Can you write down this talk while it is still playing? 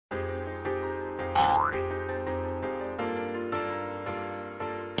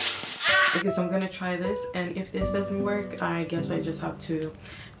Okay, so I'm gonna try this, and if this doesn't work, I guess I just have to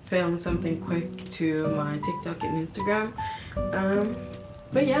film something quick to my TikTok and Instagram.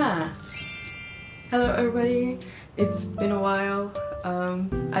 But yeah, hello everybody, it's been a while.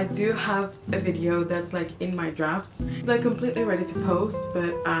 I do have a video that's like in my drafts. It's like completely ready to post,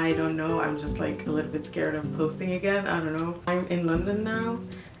 but I don't know, I'm just like a little bit scared of posting again. I don't know. I'm in London now,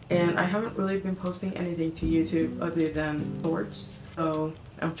 and I haven't really been posting anything to YouTube other than shorts, so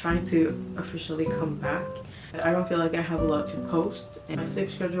I'm trying to officially come back. But I don't feel like I have a lot to post, and my sleep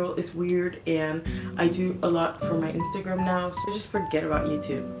schedule is weird, and I do a lot for my Instagram now, so I just forget about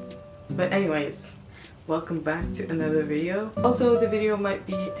YouTube. But anyways, welcome back to another video. Also, the video might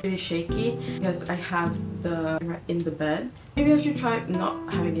be pretty shaky because I have the camera in the bed. Maybe I should try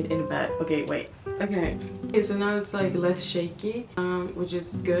not having it in the bed. Okay, wait. Okay, so now it's like less shaky, which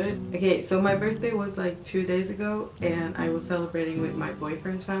is good. Okay, so my birthday was like 2 days ago, and I was celebrating with my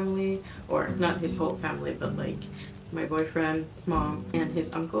boyfriend's family, or not his whole family, but like my boyfriend's mom and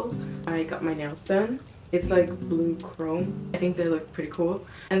his uncle. I got my nails done. It's like blue chrome. I think they look pretty cool.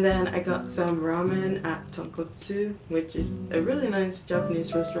 And then I got some ramen at Tagzz, which is a really nice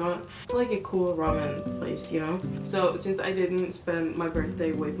Japanese restaurant. Like a cool ramen place, you know? So since I didn't spend my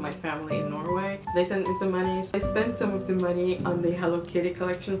birthday with my family in Norway, they sent me some money. So I spent some of the money on the Hello Kitty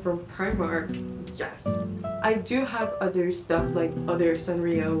collection from Primark. Yes! I do have other stuff, like other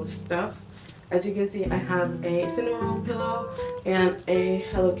Sanrio stuff. As you can see, I have a cinnamon roll pillow and a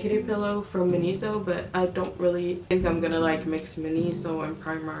Hello Kitty pillow from Miniso, but I don't really think I'm gonna like mix Miniso and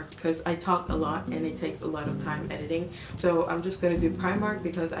Primark because I talk a lot and it takes a lot of time editing. So I'm just gonna do Primark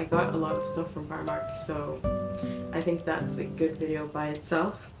because I got a lot of stuff from Primark, so I think that's a good video by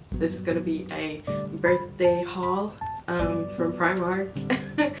itself. This is gonna be a birthday haul from Primark.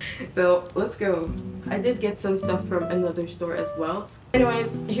 So let's go. I did get some stuff from another store as well.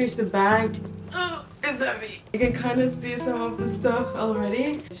 Anyways, here's the bag. Oh, it's heavy. You can kind of see some of the stuff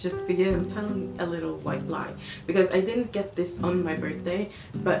already. Let's just begin. I'm telling a little white lie because I didn't get this on my birthday,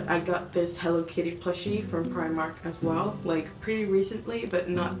 but I got this Hello Kitty plushie from Primark as well, like pretty recently, but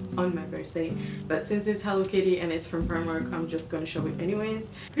not on my birthday. But since it's Hello Kitty and it's from Primark, I'm just gonna show it anyways.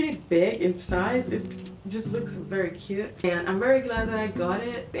 Pretty big in size. It just looks very cute, and I'm very glad that I got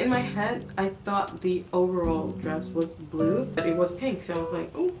it. In my head, I thought the overall dress was blue, but it was pink, so I was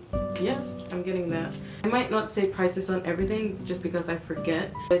like, oh yes, I'm getting that. I might not say prices on everything just because I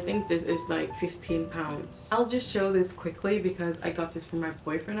forget. I think this is like 15 pounds. I'll just show this quickly because I got this from my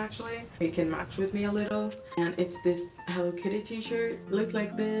boyfriend actually. He can match with me a little. And it's this Hello Kitty t-shirt. Looks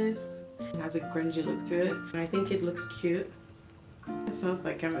like this. It has a grungy look to it, and I think it looks cute. It smells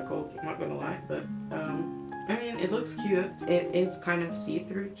like chemicals, I'm not gonna lie, but I mean, it looks cute. It is kind of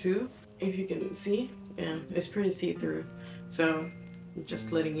see-through too, if you can see. Yeah, it's pretty see-through, so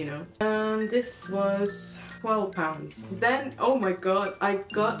just letting you know. This was 12 pounds. Then, oh my god, I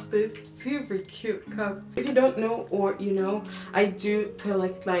got this super cute cup. If you don't know, or you know, I do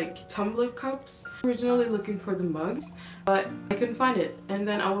collect like tumbler cups. Originally looking for the mugs, but I couldn't find it. And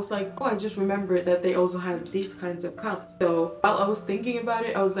then I was like, oh, I just remembered that they also had these kinds of cups. So while I was thinking about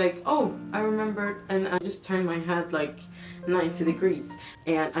it, I was like, oh, I remembered, and I just turned my head like 90 degrees.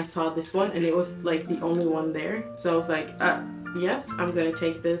 And I saw this one, and it was like the only one there. So I was like, yes, I'm gonna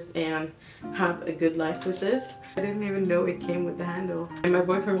take this and have a good life with this. I didn't even know it came with the handle. And my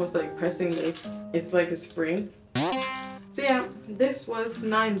boyfriend was like pressing this. It's like a spring. So yeah, this was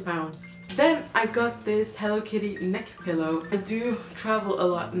 9 pounds. Then I got this Hello Kitty neck pillow. I do travel a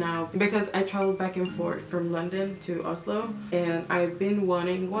lot now because I travel back and forth from London to Oslo, and I've been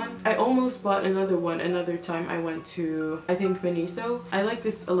wanting one. I almost bought another one another time I went to, I think, Miniso. I like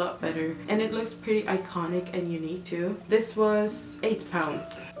this a lot better, and it looks pretty iconic and unique too. This was 8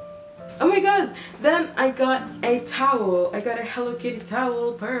 pounds. Oh my god, then I got a towel. I got a Hello Kitty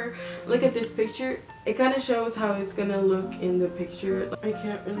towel per. Look at this picture. It kind of shows how it's gonna look in the picture. I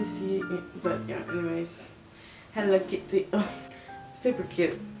can't really see it, but yeah, anyways. Hello Kitty. Oh, super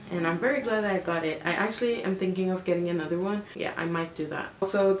cute. And I'm very glad that I got it. I actually am thinking of getting another one. Yeah, I might do that.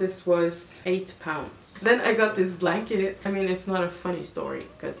 Also, this was 8 pounds. Then I got this blanket. I mean, it's not a funny story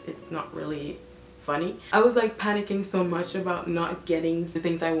because it's not really funny. I was like panicking so much about not getting the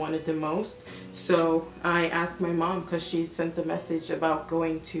things I wanted the most, so I asked my mom because she sent a message about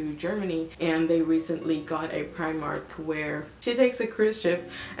going to Germany, and they recently got a Primark where she takes a cruise ship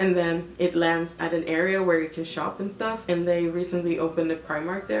and then it lands at an area where you can shop and stuff, and they recently opened a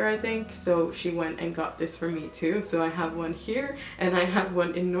Primark there, I think, so she went and got this for me too. So I have one here and I have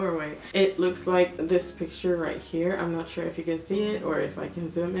one in Norway. It looks like this picture right here. I'm not sure if you can see it or if I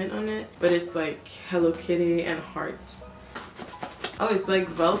can zoom in on it, but it's like Hello Kitty and hearts. Oh, it's like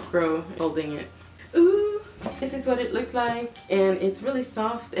Velcro holding it. Ooh, this is what it looks like, and it's really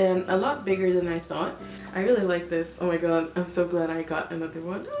soft and a lot bigger than I thought. I really like this. Oh my god, I'm so glad I got another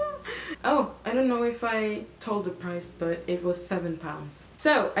one. Oh, I don't know if I told the price, but it was £7.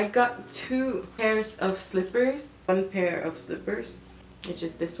 So I got 2 pairs of slippers. One pair of slippers, which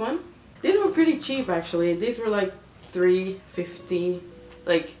is this one. These were pretty cheap actually. These were like £3.50,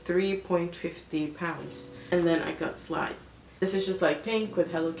 like £3.50. And then I got slides. This is just like pink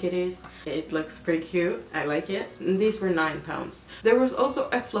with Hello Kitties. It looks pretty cute. I like it. And these were £9. There was also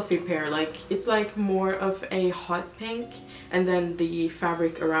a fluffy pair. Like, it's like more of a hot pink. And then the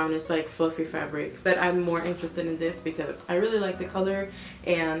fabric around is like fluffy fabric. But I'm more interested in this because I really like the color.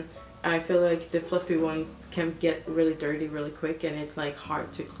 And I feel like the fluffy ones can get really dirty really quick, and it's like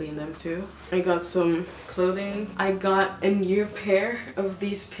hard to clean them too. I got some clothing. I got a new pair of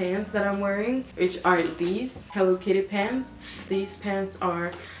these pants that I'm wearing, which are these Hello Kitty pants. These pants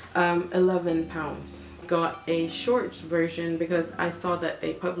are £11. Got a shorts version because I saw that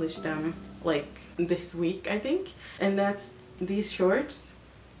they published them like this week, I think. And that's these shorts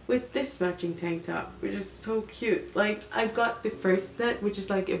with this matching tank top, which is so cute. Like, I got the first set, which is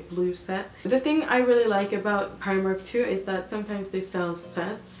like a blue set. The thing I really like about Primark too is that sometimes they sell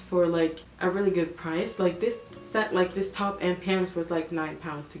sets for like a really good price. Like this set, like this top and pants was like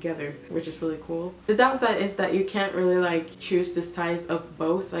 £9 together, which is really cool. The downside is that you can't really like choose the size of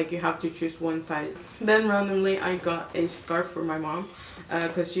both. Like, you have to choose one size. Then randomly I got a scarf for my mom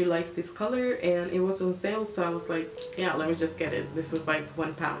because she likes this color and it was on sale, so I was like, yeah, let me just get it. This was like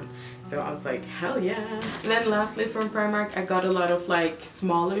 £1, so I was like, hell yeah. And then lastly from Primark, I got a lot of like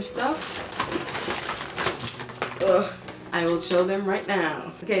smaller stuff. Ugh. I will show them right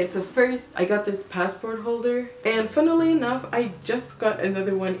now. Okay, so first I got this passport holder, and funnily enough I just got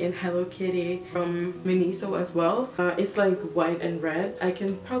another one in Hello Kitty from Miniso as well. It's like white and red. I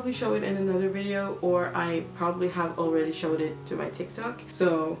can probably show it in another video, or I probably have already showed it to my TikTok,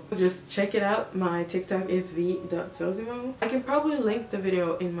 so just check it out. My TikTok is V.Zozimo. I can probably link the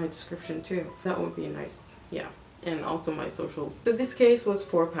video in my description too. That would be nice. Yeah. And also my socials. So this case was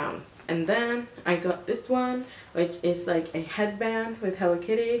 £4. And then I got this one, which is like a headband with Hello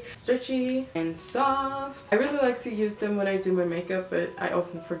Kitty. Stretchy and soft. I really like to use them when I do my makeup, but I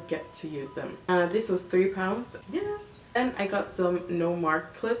often forget to use them. This was £3. Yes. Then I got some no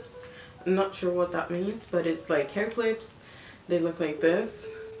mark clips. I'm not sure what that means, but it's like hair clips. They look like this.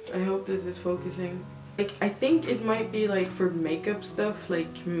 I hope this is focusing. Like, I think it might be like for makeup stuff,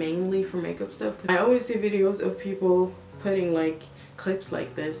 like mainly for makeup stuff. I always see videos of people putting like clips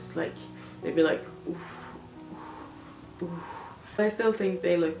like this, like they'd be like, oof, oof, oof. But I still think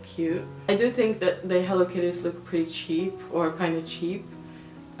they look cute. I do think that the Hello Kitties look pretty cheap, or kind of cheap.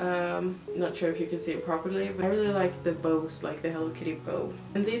 Not sure if you can see it properly, but I really like the bows, like the Hello Kitty bow.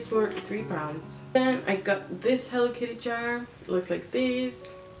 And these were £3. Then I got this Hello Kitty jar. It looks like this.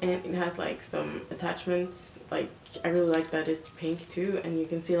 And it has like some attachments. Like, I really like that it's pink too, and you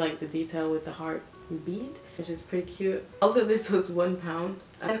can see like the detail with the heart bead, which is pretty cute. Also, this was £1.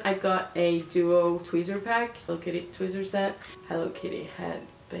 And I got a duo tweezer pack, Hello Kitty tweezer set, Hello Kitty head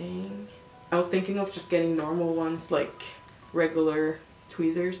thing. I was thinking of just getting normal ones, like regular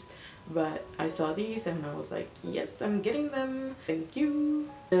tweezers, but I saw these and I was like, yes, I'm getting them. Thank you.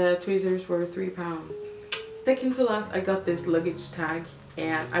 The tweezers were £3. Second to last, I got this luggage tag,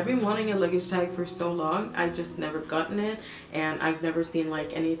 and I've been wanting a luggage tag for so long. I've just never gotten it, and I've never seen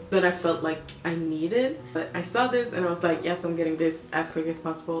like any that I felt like I needed. But I saw this and I was like, yes, I'm getting this as quick as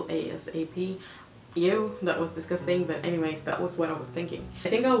possible, ASAP. Ew, that was disgusting, but anyways, that was what I was thinking. I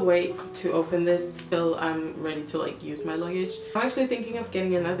think I'll wait to open this till I'm ready to like use my luggage. I'm actually thinking of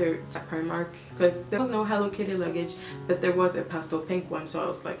getting another at Primark because there was no Hello Kitty luggage, but there was a pastel pink one, so I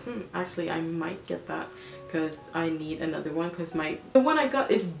was like, actually I might get that because I need another one, because the one I got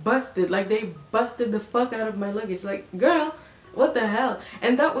is busted. Like, they busted the fuck out of my luggage. Like, girl, what the hell?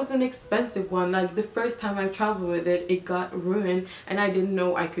 And that was an expensive one. Like, the first time I traveled with it, it got ruined, and I didn't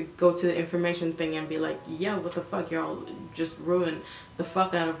know I could go to the information thing and be like, yeah, what the fuck, y'all just ruined the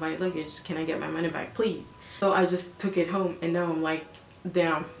fuck out of my luggage. Can I get my money back, please? So I just took it home, and now I'm like,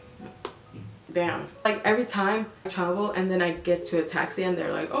 damn. Like, every time I travel and then I get to a taxi and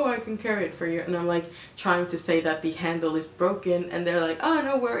they're like, oh, I can carry it for you, and I'm like trying to say that the handle is broken, and they're like, oh,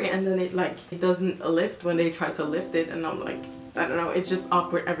 no worry, and then it doesn't lift when they try to lift it, and I'm like, I don't know, it's just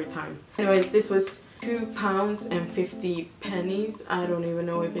awkward every time. Anyways, this was £2.50. I don't even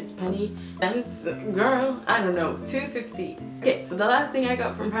know if it's penny cents, girl, I don't know. $2.50. Okay, so the last thing I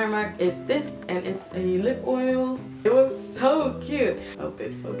got from Primark is this, and it's a lip oil. It was so cute. Hope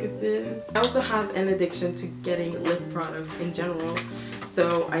it focuses. I also have an addiction to getting lip products in general,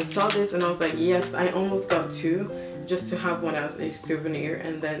 so I saw this and I was like, yes, I almost got two just to have one as a souvenir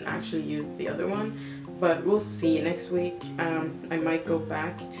and then actually use the other one. But we'll see next week. I might go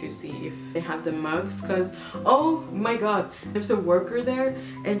back to see if they have the mugs, because oh my god, there's a worker there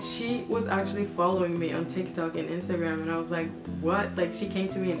and she was actually following me on TikTok and Instagram, and I was like, what? Like, she came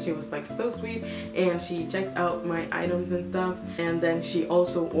to me and she was like so sweet, and she checked out my items and stuff, and then she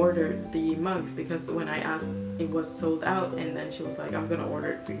also ordered the mugs because when I asked it was sold out, and then she was like, I'm gonna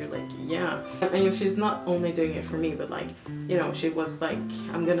order it for you. Like, yeah. And she's not only doing it for me, but like, you know, she was like,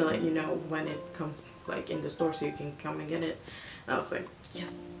 I'm gonna let you know when it comes like in the store so you can come and get it. And I was like,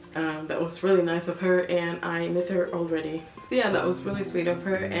 yes. That was really nice of her, and I miss her already. So yeah, that was really sweet of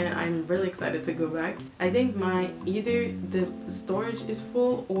her, and I'm really excited to go back. I think either the storage is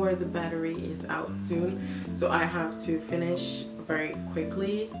full or the battery is out soon, so I have to finish very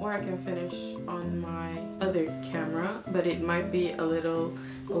quickly, or I can finish on my other camera, but it might be a little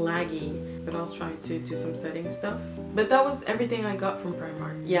laggy, but I'll try to do some setting stuff. But that was everything I got from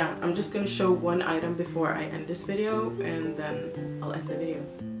Primark. Yeah, I'm just gonna show one item before I end this video, and then I'll end the video.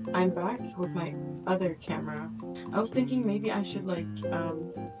 I'm back with my other camera. I was thinking maybe I should like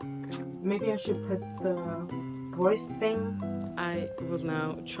maybe I should put the voice thing. I will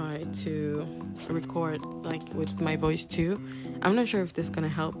now try to record like with my voice too. I'm not sure if this is gonna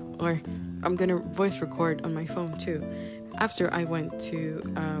help, or I'm gonna voice record on my phone too. After I went to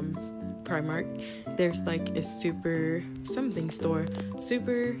Primark, there's like a super something store.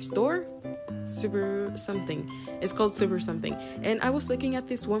 Super something. It's called super something. And I was looking at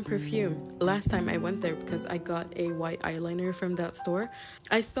this one perfume last time I went there because I got a white eyeliner from that store.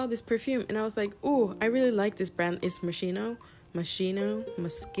 I saw this perfume and I was like, ooh, I really like this brand. It's Moschino,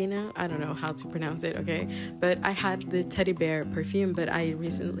 I don't know how to pronounce it, okay? But I had the teddy bear perfume, but I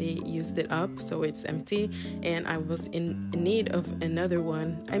recently used it up, so it's empty, and I was in need of another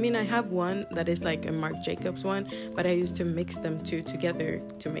one. I mean, I have one that is like a Marc Jacobs one, but I used to mix them two together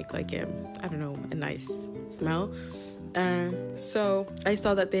to make like a, I don't know, a nice smell. So I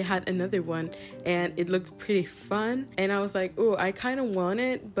saw that they had another one and it looked pretty fun, and I was like, oh, I kind of want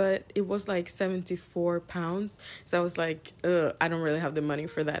it, but it was like £74, so I was like, I don't really have the money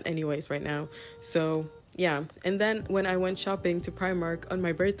for that anyways right now. So yeah, and then when I went shopping to Primark on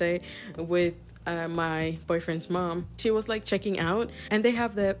my birthday with my boyfriend's mom, she was like checking out, and they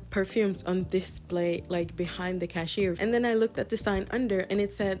have the perfumes on display like behind the cashier, and then I looked at the sign under and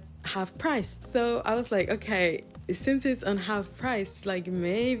it said half price. So I was like, okay, since it's on half price, like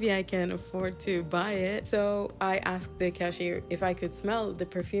maybe I can afford to buy it. So I asked the cashier if I could smell the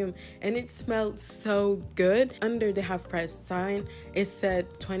perfume, and it smelled so good. Under the half price sign it said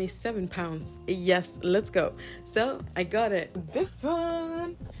 £27. Yes, let's go. So I got it. This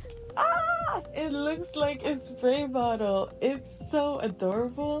one, it looks like a spray bottle. It's so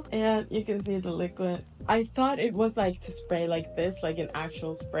adorable, and you can see the liquid. I thought it was like to spray like this, like an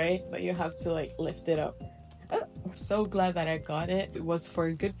actual spray, but you have to like lift it up. I'm so glad that I got it. It was for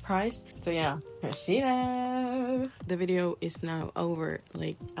a good price. So yeah, Moschino. The video is now over.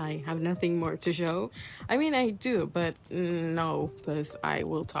 Like, I have nothing more to show. I mean, I do, but no, because I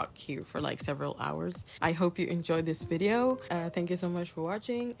will talk here for like several hours. I hope you enjoyed this video. Thank you so much for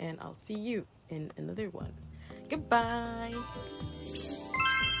watching, and I'll see you in another one. Goodbye.